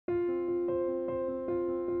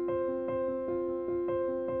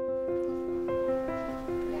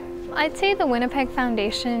I'd say the Winnipeg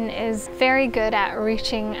Foundation is very good at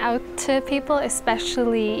reaching out to people,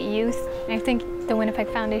 especially youth. I think the Winnipeg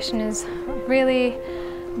Foundation is really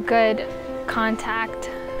good contact,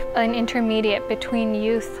 an intermediate between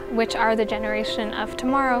youth, which are the generation of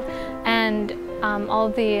tomorrow, and all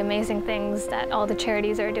the amazing things that all the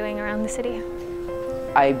charities are doing around the city.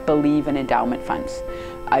 I believe in endowment funds.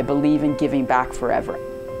 I believe in giving back forever.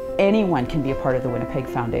 Anyone can be a part of the Winnipeg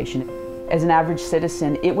Foundation. As an average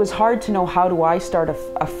citizen, it was hard to know how do I start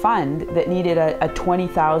a fund that needed a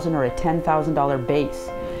 $20,000 or a $10,000 base.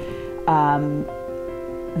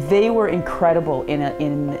 They were incredible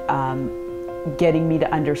in getting me to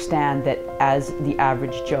understand that as the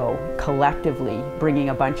average Joe, collectively, bringing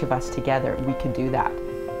a bunch of us together, we could do that.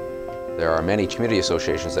 There are many community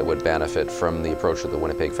associations that would benefit from the approach that the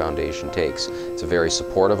Winnipeg Foundation takes. It's a very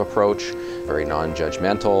supportive approach, very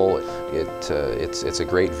non-judgmental. It's a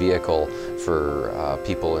great vehicle for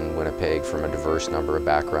people in Winnipeg from a diverse number of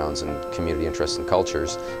backgrounds and community interests and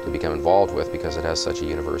cultures to become involved with because it has such a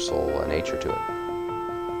universal nature to it.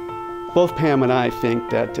 Both Pam and I think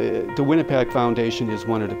that the Winnipeg Foundation is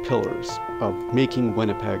one of the pillars of making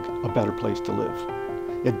Winnipeg a better place to live.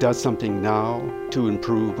 It does something now to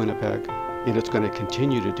improve Winnipeg, and it's going to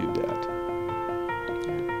continue to do that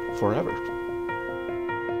forever.